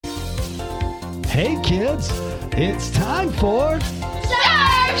Hey kids, it's time for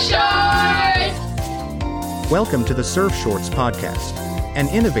Surf Shorts! Welcome to the Surf Shorts podcast, an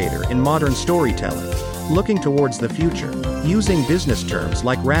innovator in modern storytelling, looking towards the future, using business terms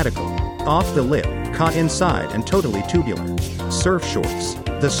like radical, off the lip, caught inside, and totally tubular. Surf Shorts,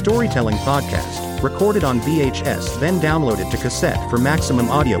 the storytelling podcast, recorded on VHS, then downloaded to cassette for maximum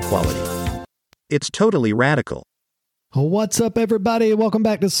audio quality. It's totally radical. What's up, everybody? Welcome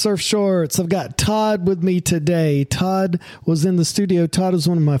back to Surf Shorts. I've got Todd with me today. Todd was in the studio. Todd was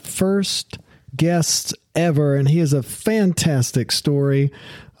one of my first guests ever, and he has a fantastic story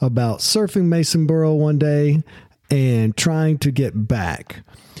about surfing Masonboro one day and trying to get back.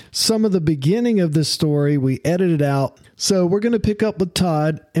 Some of the beginning of this story we edited out, so we're going to pick up with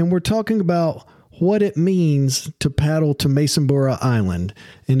Todd, and we're talking about what it means to paddle to Masonboro Island.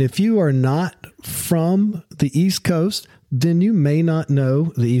 And if you are not from the East Coast, then you may not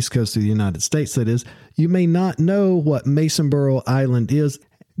know the East Coast of the United States, that is. You may not know what Masonboro Island is.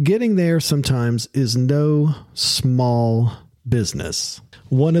 Getting there sometimes is no small business.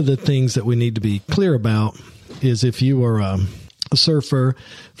 One of the things that we need to be clear about is if you are a surfer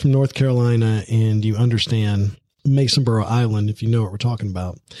from North Carolina and you understand Masonboro Island, if you know what we're talking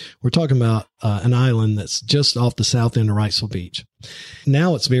about an island that's just off the south end of Wrightsville Beach.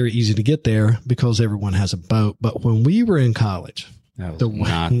 Now it's very easy to get there because everyone has a boat. But when we were in college, that was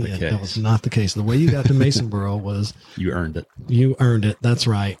not the case. That was not the case. The way you got to Masonboro was you earned it. You earned it. That's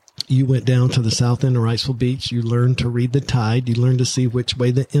right. You went down to the south end of Wrightsville Beach. You learned to read the tide. You learned to see which way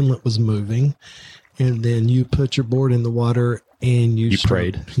the inlet was moving. And then you put your board in the water and you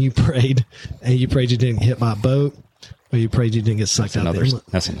prayed. You prayed you didn't get hit by a boat, or you prayed you didn't get sucked out the inlet.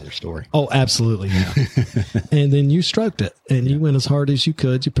 That's another story. Oh, absolutely. Yeah. And then you stroked it and you went as hard as you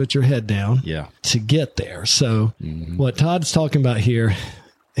could. You put your head down to get there. So what Todd's talking about here,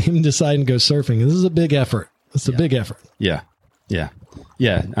 him deciding to go surfing, this is a big effort. It's a big effort. Yeah.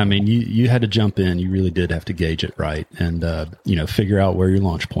 I mean, you had to jump in. You really did have to gauge it right and, figure out where your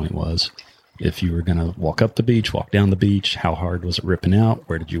launch point was. If you were going to walk up the beach, walk down the beach, how hard was it ripping out?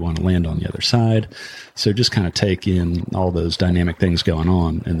 Where did you want to land on the other side? So just kind of take in all those dynamic things going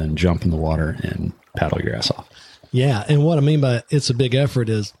on and then jump in the water and paddle your ass off. Yeah. And what I mean by it's a big effort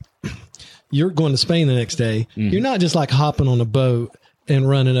is you're going to Spain the next day. You're not just like hopping on a boat and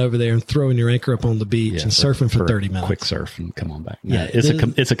running over there and throwing your anchor up on the beach and surfing for 30 minutes. Quick surf and come on back. No, it's a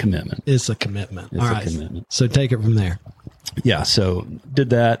commitment. It's a commitment. It's a commitment. So take it from there. Yeah. So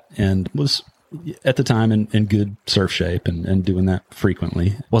did that and was at the time in good surf shape and doing that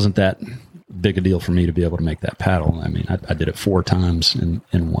frequently. Wasn't that big a deal for me to be able to make that paddle. I mean, I did it 4 times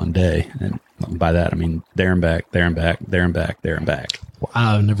in one day. And by that, I mean, there and back, there and back, there and back, there and back. Well,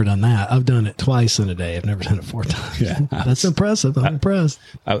 I've never done that. I've done it twice in a day. I've never done it 4 times. Yeah, that's impressive. I'm impressed.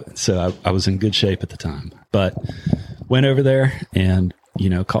 So I was in good shape at the time, but went over there and,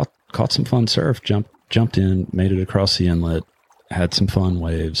 caught some fun surf, jumped in, made it across the inlet, had some fun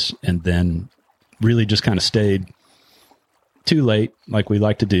waves, and then really just kind of stayed too late, like we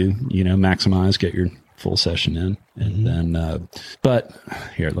like to do, maximize, get your full session in. And then, but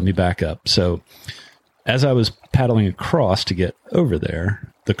here, let me back up. So as I was paddling across to get over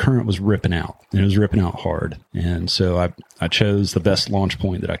there, the current was ripping out, and it was ripping out hard. And so I chose the best launch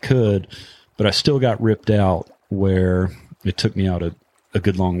point that I could, but I still got ripped out where it took me out a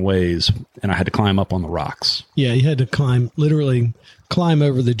good long ways, and I had to climb up on the rocks. Yeah, you had to literally climb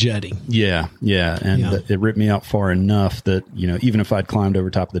over the jetty. Yeah. And it ripped me out far enough that, even if I'd climbed over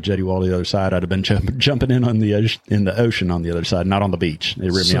top of the jetty wall to the other side, I'd have been jumping in in the ocean on the other side, not on the beach.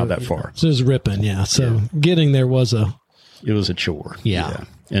 It ripped me out that far. So it was ripping, yeah. So getting there was a chore. Yeah.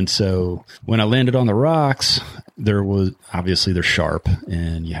 And so when I landed on the rocks, they're sharp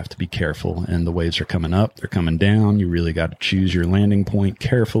and you have to be careful, and the waves are coming up, they're coming down. You really got to choose your landing point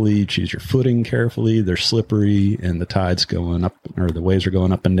carefully, choose your footing carefully. They're slippery and the tide's going up, or the waves are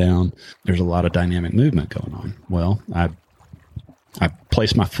going up and down. There's a lot of dynamic movement going on. Well, I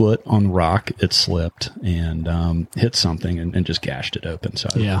placed my foot on the rock, it slipped and hit something and just gashed it open. So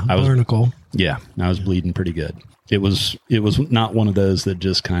I was barnacle. Yeah, I was bleeding pretty good. It was not one of those that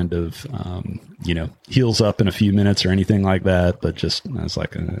just kind of, heals up in a few minutes or anything like that, but just, I was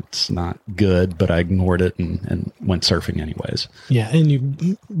like, it's not good, but I ignored it and went surfing anyways. Yeah. And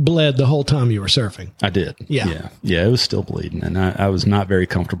you bled the whole time you were surfing. I did. Yeah. Yeah. It was still bleeding, and I was not very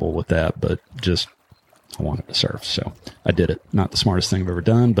comfortable with that, but just, I wanted to surf. So I did it. Not the smartest thing I've ever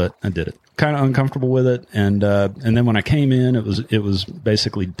done, but I did it. Kind of uncomfortable with it. And then when I came in, it was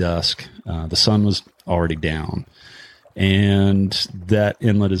basically dusk. The sun was already down, and that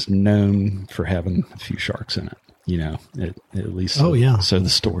inlet is known for having a few sharks in it. at least. Oh, yeah. So the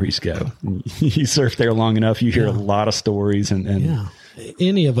stories go. You surf there long enough, you hear a lot of stories, and Yeah.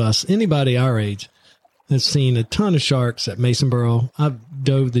 Anybody our age has seen a ton of sharks at Masonboro. I've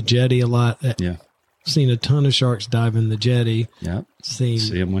dove the jetty a lot. yeah. Seen a ton of sharks dive in the jetty. Yeah. See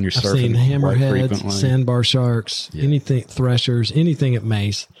them when you're I've surfing. seen quite hammerheads, frequently. sandbar sharks, anything, threshers, anything at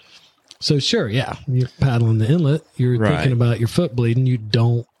Mace. So sure, yeah, you're paddling the inlet. You're Right. thinking about your foot bleeding. You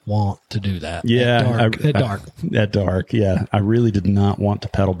don't want to do that. Yeah. at dark. At dark. Yeah. I really did not want to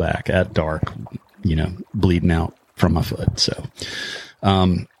pedal back at dark, bleeding out from my foot. So,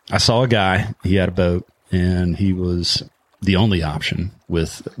 I saw a guy, he had a boat, and he was the only option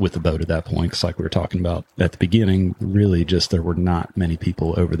with the boat at that point. Cause like we were talking about at the beginning, really just, there were not many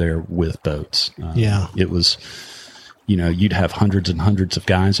people over there with boats. Yeah. It was, you'd have hundreds and hundreds of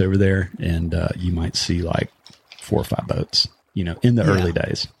guys over there, and, you might see like 4 or 5 boats, in the early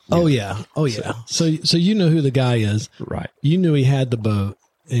days. Oh yeah. So you know who the guy is. Right. You knew he had the boat,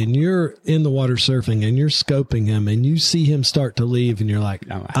 and you're in the water surfing, and you're scoping him, and you see him start to leave, and you're like,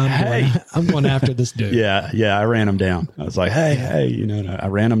 I'm going after this dude. Yeah. I ran him down. I was like, hey, I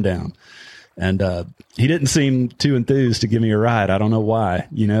ran him down. And he didn't seem too enthused to give me a ride. I don't know why.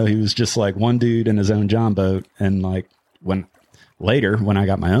 He was just like one dude in his own John boat. And like when I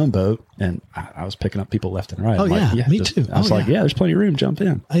got my own boat, and I was picking up people left and right. Oh, I'm yeah, me too. I was like, yeah, there's plenty of room. Jump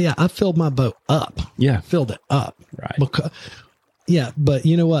in. Yeah, I filled my boat up. Yeah. Filled it up. Right. Yeah, but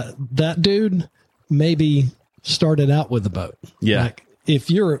you know what? That dude maybe started out with the boat. Yeah. Like if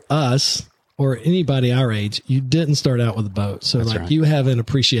you're us or anybody our age, you didn't start out with a boat. So That's like right. you have an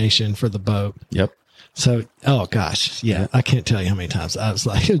appreciation for the boat. Yep. So, oh gosh. Yeah. I can't tell you how many times I was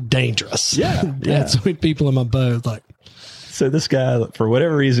like, it's dangerous. Yeah, That's when people in my boat like, So this guy, for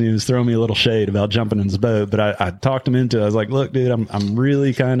whatever reason, he was throwing me a little shade about jumping in his boat, but I talked him into it. I was like, look, dude, I'm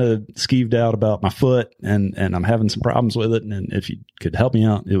really kind of skeeved out about my foot, and I'm having some problems with it. And if you could help me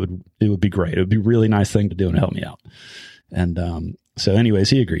out, it would be great. It would be a really nice thing to do and help me out. And, so anyways,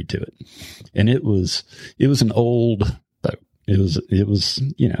 he agreed to it, and it was an old boat. It was,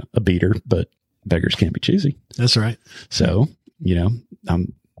 a beater, but beggars can't be choosy. that's right. So,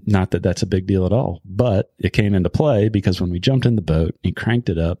 not that that's a big deal at all, but it came into play because when we jumped in the boat and cranked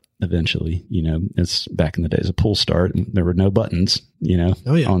it up eventually, it's back in the days of pull start, and there were no buttons,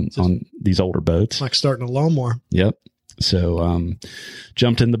 Oh, yeah. on these older boats. It's like starting a lawnmower. Yep. So,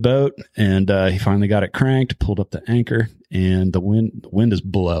 jumped in the boat, and, he finally got it cranked, pulled up the anchor, and the wind is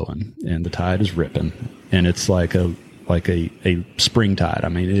blowing and the tide is ripping, and it's like a spring tide. I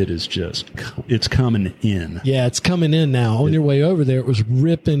mean, it's coming in. Yeah, it's coming in now. On your way over there, it was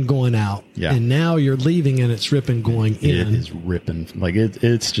ripping going out. Yeah. And now you're leaving and it's ripping going in. It is ripping. Like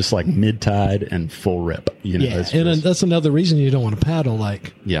it's just like mid tide and full rip. Yeah. It's And just- that's another reason you don't want to paddle.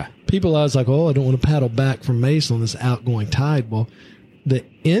 Like yeah. people always like, oh, I don't want to paddle back from Mace on this outgoing tide. Well, the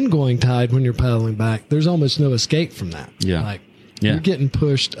ingoing tide, when you're paddling back, there's almost no escape from that. Yeah. Like Yeah. you're getting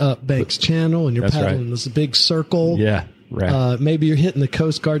pushed up Banks Channel and you're That's paddling right. this big circle. Yeah. Right. Maybe you're hitting the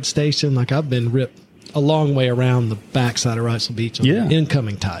Coast Guard station. Like I've been ripped a long way around the backside of Riceville Beach on Yeah. the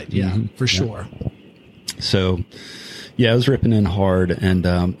incoming tide. Yeah, for sure. So yeah, it was ripping in hard, and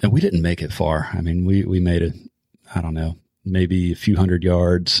we didn't make it far. I mean, we made it, I don't know, maybe a few hundred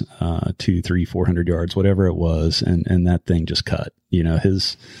yards, 200, 300, 400 yards, whatever it was. And that thing just cut,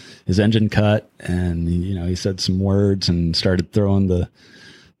 his engine cut, and he said some words and started throwing the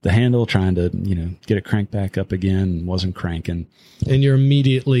handle, trying to, get it cranked back up again, and wasn't cranking. And you're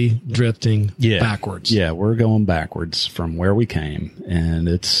immediately drifting backwards. Yeah. We're going backwards from where we came, and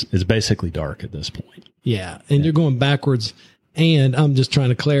it's basically dark at this point. Yeah. And you're going backwards. And I'm just trying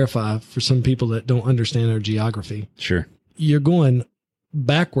to clarify for some people that don't understand our geography. Sure. You're going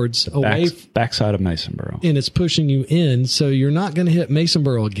backwards away Backside of Masonboro. and it's pushing you in. So you're not going to hit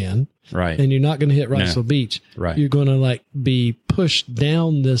Masonboro again. Right. And you're not going to hit Riceville Beach. Right. You're going to be pushed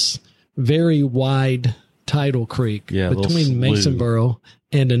down this very wide tidal creek between Masonboro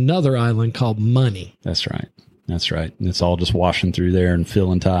and another island called Money. That's right. And it's all just washing through there and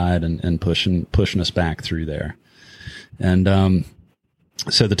filling tide and pushing us back through there. And,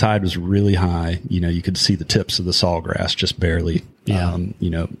 so the tide was really high. You could see the tips of the sawgrass just barely,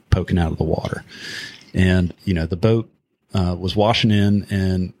 poking out of the water. And, the boat, was washing in,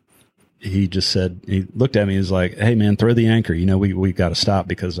 and he just said, he looked at me, he was like, hey man, throw the anchor. We got to stop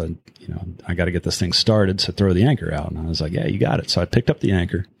because I got to get this thing started. So throw the anchor out. And I was like, yeah, you got it. So I picked up the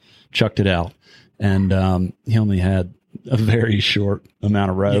anchor, chucked it out, and, he only had a very short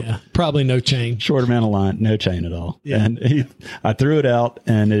amount of rope. Yeah. Probably no chain. Short amount of line, no chain at all. Yeah. And I threw it out,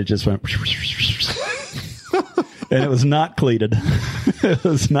 and it just went. and it was not cleated. It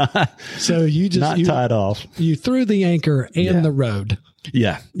was not. So you just not tied off. You threw the anchor and the rode.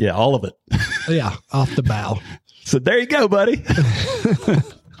 Yeah, all of it. Yeah, off the bow. So there you go, buddy.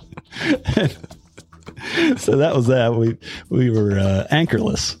 So that was that. We were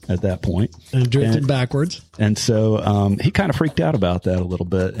anchorless at that point and drifted backwards. And so he kind of freaked out about that a little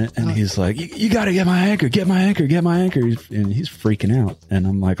bit, and he's like, "You got to get my anchor, get my anchor, get my anchor." And he's freaking out, and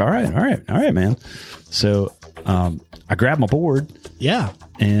I'm like, "All right, man." So I grab my board,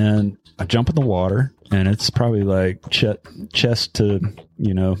 and I jump in the water, and it's probably like chest to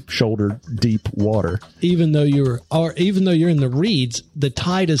shoulder deep water. Even though you're in the reeds, the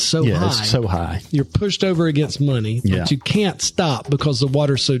tide is so high. It's so high. You're pushed over against money, but you can't stop because the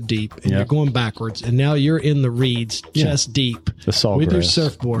water's so deep, and you're going backwards. And now you're in the reeds, chest deep, the salt with grass. your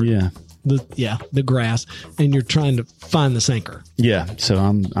surfboard. The grass, and you're trying to find this anchor. Yeah, so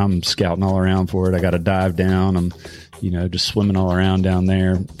I'm scouting all around for it. I got to dive down. I'm just swimming all around down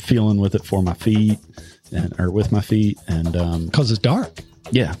there, feeling with it for my feet with my feet, and because it's dark.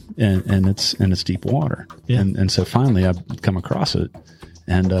 Yeah, and it's deep water. Yeah. And so finally I come across it,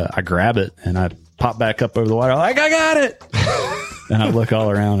 and I grab it, and I pop back up over the water like, I got it. And I look all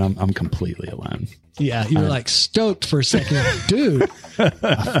around. I'm completely alone. Yeah, you were like stoked for a second. Dude,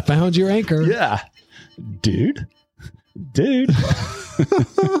 I found your anchor. Yeah. Dude.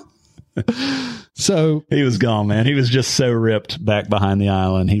 So he was gone, man. He was just so ripped back behind the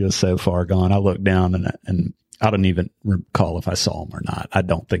island. He was so far gone. I looked down and I don't even recall if I saw him or not. I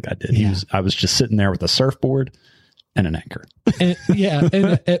don't think I did. I was just sitting there with a surfboard and an anchor. And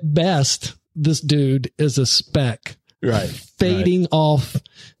at best, this dude is a speck. Right. Fading off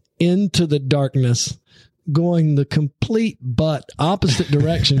into the darkness, going the complete opposite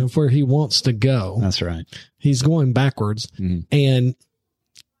direction of where he wants to go. That's right. He's going backwards, and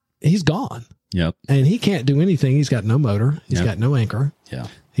he's gone. Yep. And he can't do anything. He's got no motor. He's got no anchor. Yeah.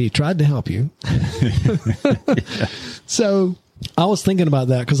 He tried to help you. So I was thinking about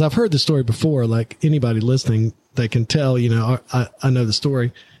that because I've heard the story before. Like anybody listening, they can tell, I know the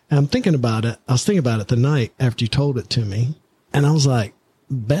story. And I'm thinking about it. I was thinking about it the night after you told it to me. And I was like,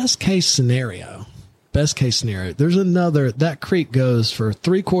 best case scenario. There's that creek goes for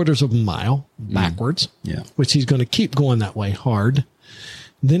 3/4 of a mile backwards. Yeah. Which he's going to keep going that way hard.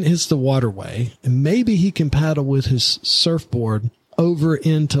 Then hits the waterway, and maybe he can paddle with his surfboard over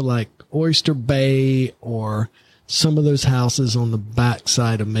into like Oyster Bay or some of those houses on the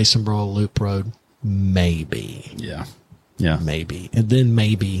backside of Masonboro Loop Road. Maybe. Yeah. Maybe. And then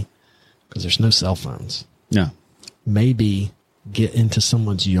maybe, because there's no cell phones. Yeah. Maybe get into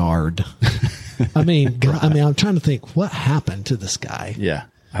someone's yard. I'm trying to think what happened to this guy. Yeah.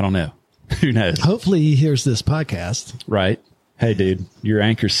 I don't know. Who knows? Hopefully he hears this podcast. Right. Hey, dude, your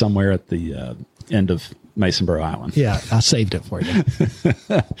anchor's somewhere at the end of Masonboro Island. Yeah, I saved it for you.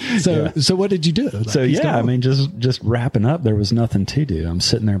 So what did you do? Like, just wrapping up, there was nothing to do. I'm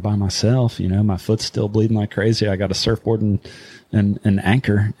sitting there by myself, my foot's still bleeding like crazy. I got a surfboard and an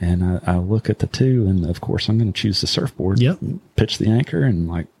anchor, and I look at the two, and of course I'm going to choose the surfboard. Yep. Pitch the anchor, and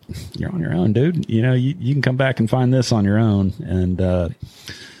like, you're on your own, dude. You can come back and find this on your own.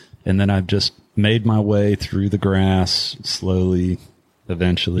 And then I've just made my way through the grass slowly,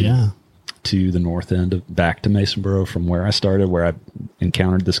 eventually, to the north end back to Masonboro from where I started, where I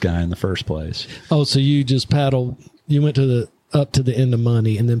encountered this guy in the first place. Oh, so you just paddled, you went up to the end of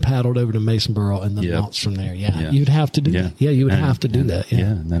Money and then paddled over to Masonboro and then launched from there. Yeah. You'd have to do that. Yeah, you would have to do that. Yeah.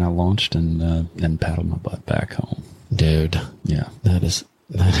 And then I launched and paddled my butt back home. Dude. Yeah. That is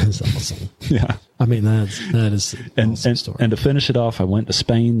awesome. Yeah. I mean, that is an awesome story. And to finish it off, I went to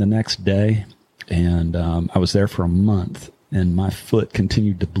Spain the next day, and I was there for a month, and my foot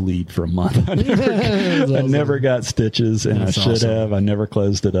continued to bleed for a month. I never got stitches, and I should have. I never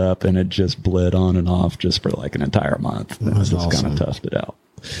closed it up, and it just bled on and off just for like an entire month. That's just awesome. Kind of toughed it out.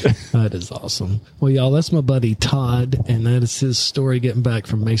 That is awesome. Well, y'all, that's my buddy Todd, and that is his story getting back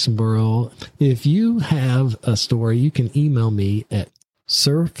from Masonboro. If you have a story, you can email me at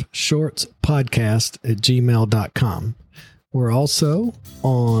surfshortspodcast@gmail.com. We're also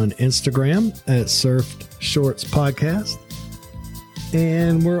on Instagram at surfshortspodcast,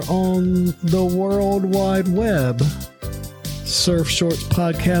 and we're on the World Wide Web,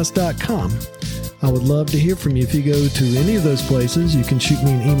 surfshortspodcast.com. I would love to hear from you. If you go to any of those places, you can shoot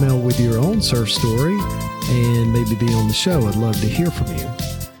me an email with your own surf story and maybe be on the show. I'd love to hear from you.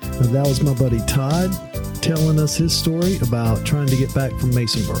 That was my buddy Todd telling us his story about trying to get back from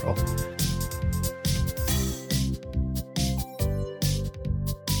Masonboro.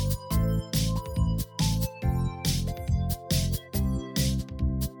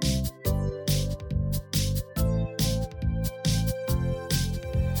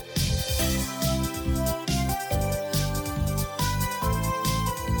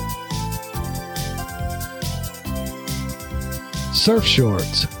 Surf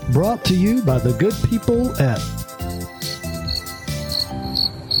Shorts, brought to you by the good people at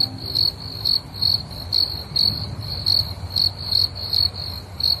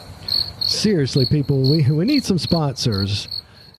Seriously, people, we need some sponsors.